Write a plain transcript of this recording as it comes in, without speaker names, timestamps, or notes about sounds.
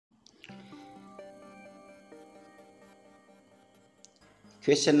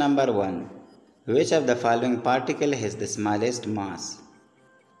Question number 1. Which of the following particle has the smallest mass?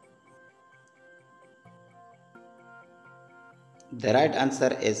 The right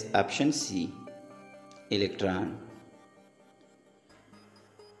answer is option C, electron.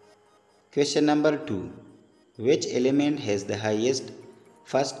 Question number 2. Which element has the highest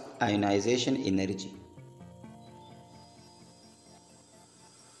first ionization energy?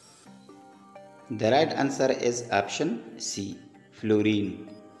 The right answer is option C, fluorine.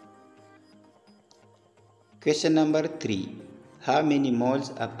 Question number 3. How many moles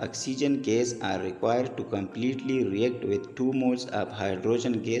of oxygen gas are required to completely react with 2 moles of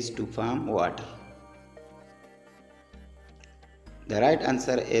hydrogen gas to form water? The right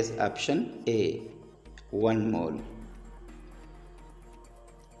answer is option A, 1 mole.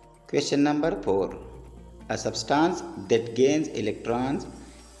 Question number 4. A substance that gains electrons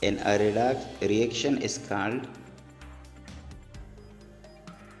in a redox reaction is called?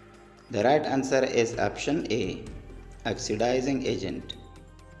 The right answer is option A, oxidizing agent.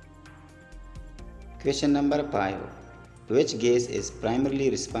 Question number 5. Which gas is primarily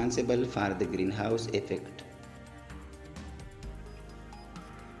responsible for the greenhouse effect?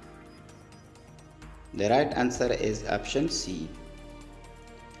 The right answer is option C,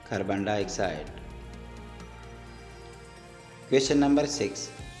 carbon dioxide. Question number 6.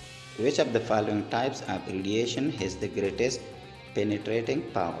 Which of the following types of radiation has the greatest penetrating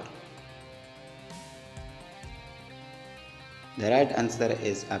power? The right answer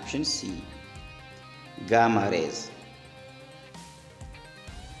is option C, gamma rays.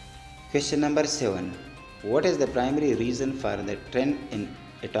 Question number 7. What is the primary reason for the trend in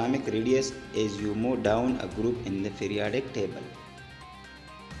atomic radius as you move down a group in the periodic table?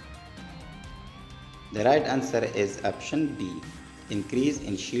 The right answer is option B, increase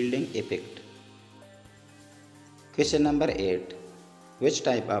in shielding effect. Question number 8. Which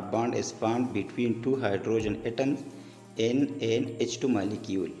type of bond is formed between two hydrogen atoms in an H2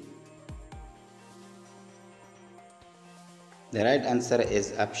 molecule? The right answer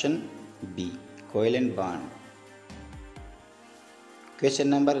is option B, covalent bond. Question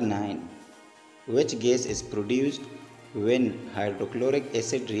number 9. Which gas is produced when hydrochloric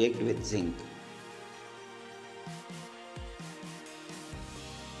acid reacts with zinc?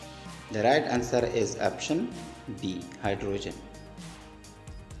 The right answer is option B, hydrogen.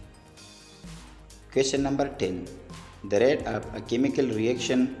 Question number 10. The rate of a chemical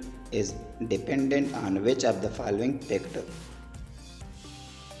reaction is dependent on which of the following factor?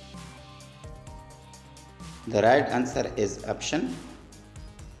 The right answer is option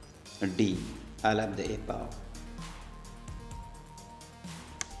D, all of the above.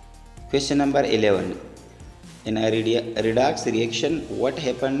 Question number 11. In a redox reaction, what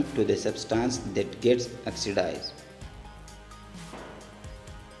happens to the substance that gets oxidized?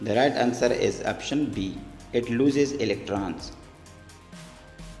 The right answer is option B, it loses electrons.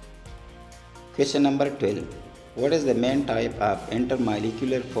 Question number 12. What is the main type of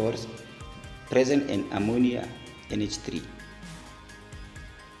intermolecular force present in ammonia NH3?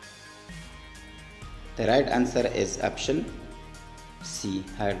 The right answer is option C,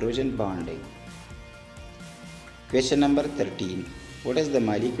 hydrogen bonding. Question number 13. What is the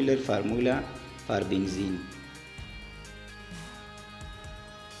molecular formula for benzene?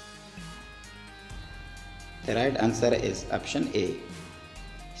 The right answer is option A,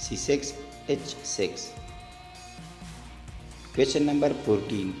 C6H6. Question number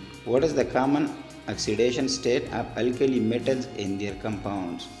 14. What is the common oxidation state of alkali metals in their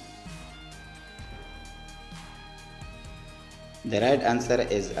compounds? The right answer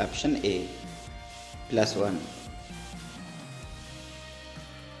is option A, +1.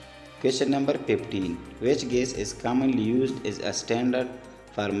 Question number 15. Which gas is commonly used as a standard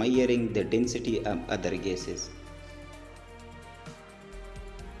for measuring the density of other gases?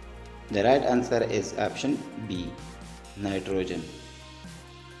 The right answer is option B, nitrogen.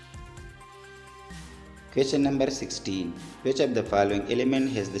 Question number 16. Which of the following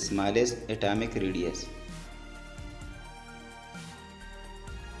element has the smallest atomic radius?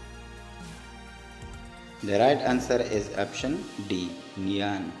 The right answer is option D,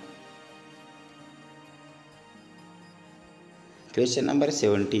 neon. Question number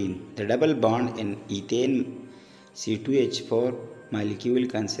 17. The double bond in ethane C2H4 molecule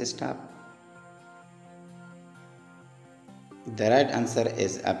consists of? The right answer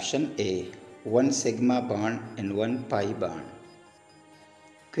is option A, 1 sigma bond and 1 pi bond.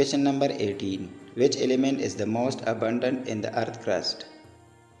 Question number 18. Which element is the most abundant in the earth crust?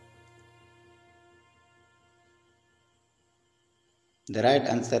 The right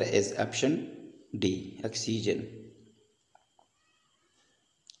answer is option D, oxygen.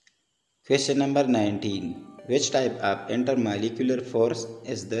 Question number 19. Which type of intermolecular force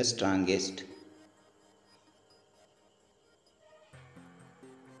is the strongest?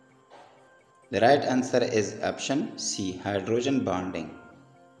 The right answer is option C, hydrogen bonding.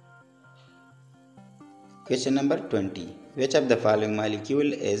 Question number 20. Which of the following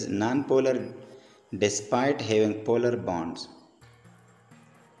molecule is nonpolar despite having polar bonds?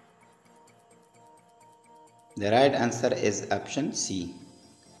 The right answer is option C,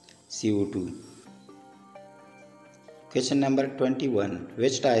 CO2. Question number 21.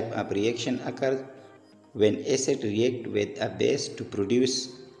 Which type of reaction occurs when acid react with a base to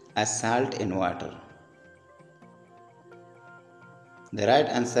produce a salt in water? The right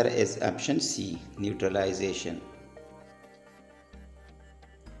answer is option C, neutralization.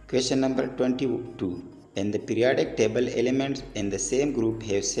 Question number 22. In the periodic table, elements in the same group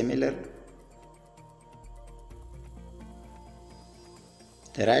have similar.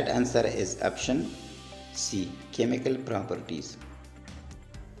 The right answer is option C, chemical properties.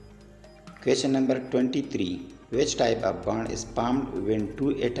 Question number 23. Which type of bond is formed when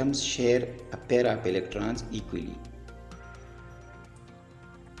two atoms share a pair of electrons equally?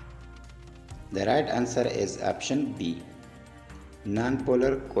 The right answer is option B,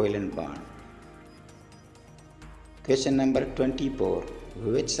 nonpolar covalent bond. Question number 24.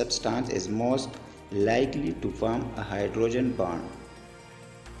 Which substance is most likely to form a hydrogen bond?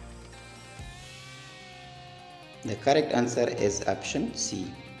 The correct answer is option C,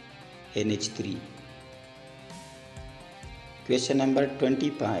 NH3. Question number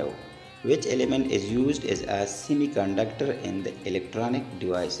 25. Which element is used as a semiconductor in the electronic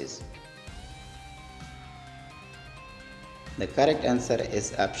devices? The correct answer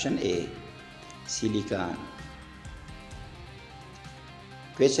is option A, silicon.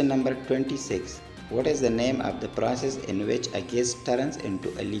 Question number 26. What is the name of the process in which a gas turns into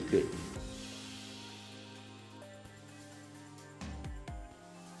a liquid?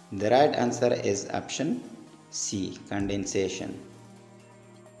 The right answer is option C, condensation.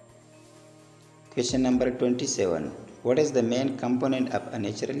 Question number 27. What is the main component of a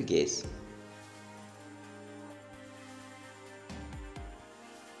natural gas?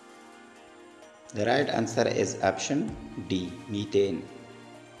 The right answer is option D, methane.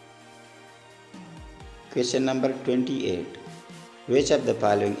 Question number 28. Which of the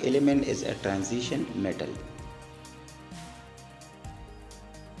following element is a transition metal?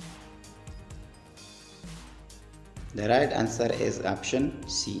 The right answer is option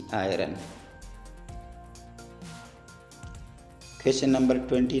C, iron. Question number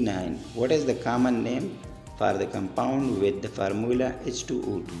 29. What is the common name for the compound with the formula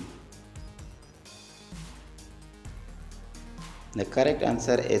H2O2? The correct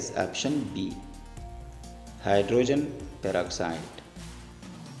answer is option B, hydrogen peroxide.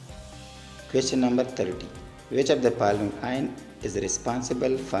 Question number 30. Which of the following ion is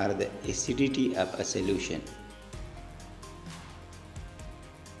responsible for the acidity of a solution?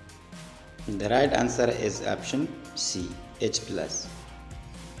 The right answer is option C, H+.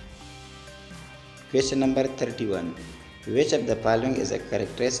 Question number 31. Which of the following is a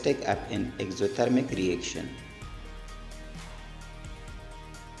characteristic of an exothermic reaction?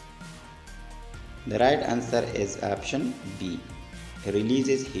 The right answer is option B,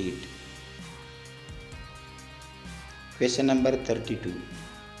 releases heat. Question number 32.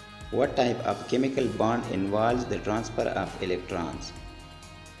 What type of chemical bond involves the transfer of electrons?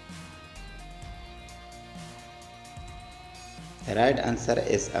 The right answer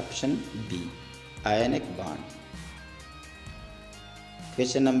is option B, ionic bond.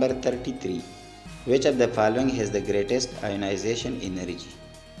 Question number 33. Which of the following has the greatest ionization energy?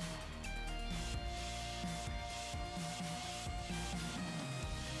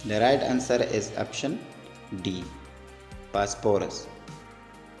 The right answer is option D, phosphorus.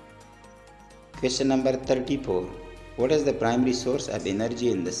 Question number 34. What is the primary source of energy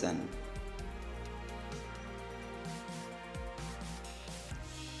in the sun?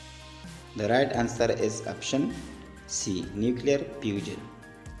 The right answer is option C, nuclear fusion.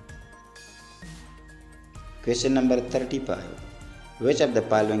 Question number 35. Which of the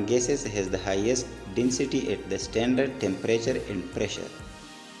following gases has the highest density at the standard temperature and pressure?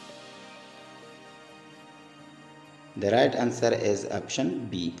 The right answer is option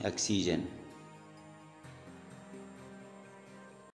B, oxygen.